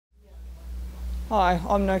Hi,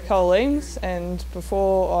 I'm Nicole Eames, and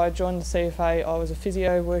before I joined the CFA I was a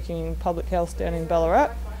physio working in public health down in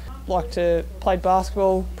Ballarat. Played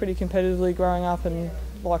basketball pretty competitively growing up and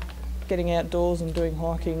liked getting outdoors and doing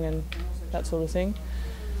hiking and that sort of thing.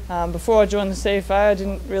 Before I joined the CFA I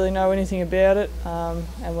didn't really know anything about it,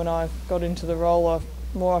 and when I got into the role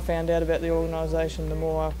the more I found out about the organisation, the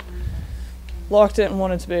more I liked it and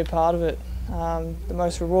wanted to be a part of it. The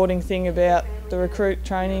most rewarding thing about the recruit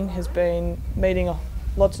training has been meeting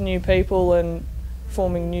lots of new people and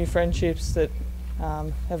forming new friendships that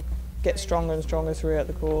get stronger and stronger throughout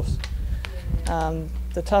the course.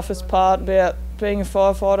 The toughest part about being a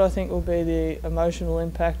firefighter I think will be the emotional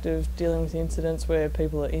impact of dealing with incidents where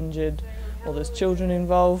people are injured or there's children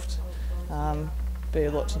involved. Be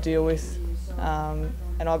a lot to deal with, and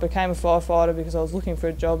I became a firefighter because I was looking for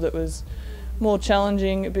a job that was more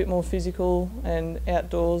challenging, a bit more physical and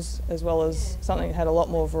outdoors, as well as something that had a lot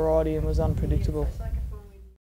more variety and was unpredictable.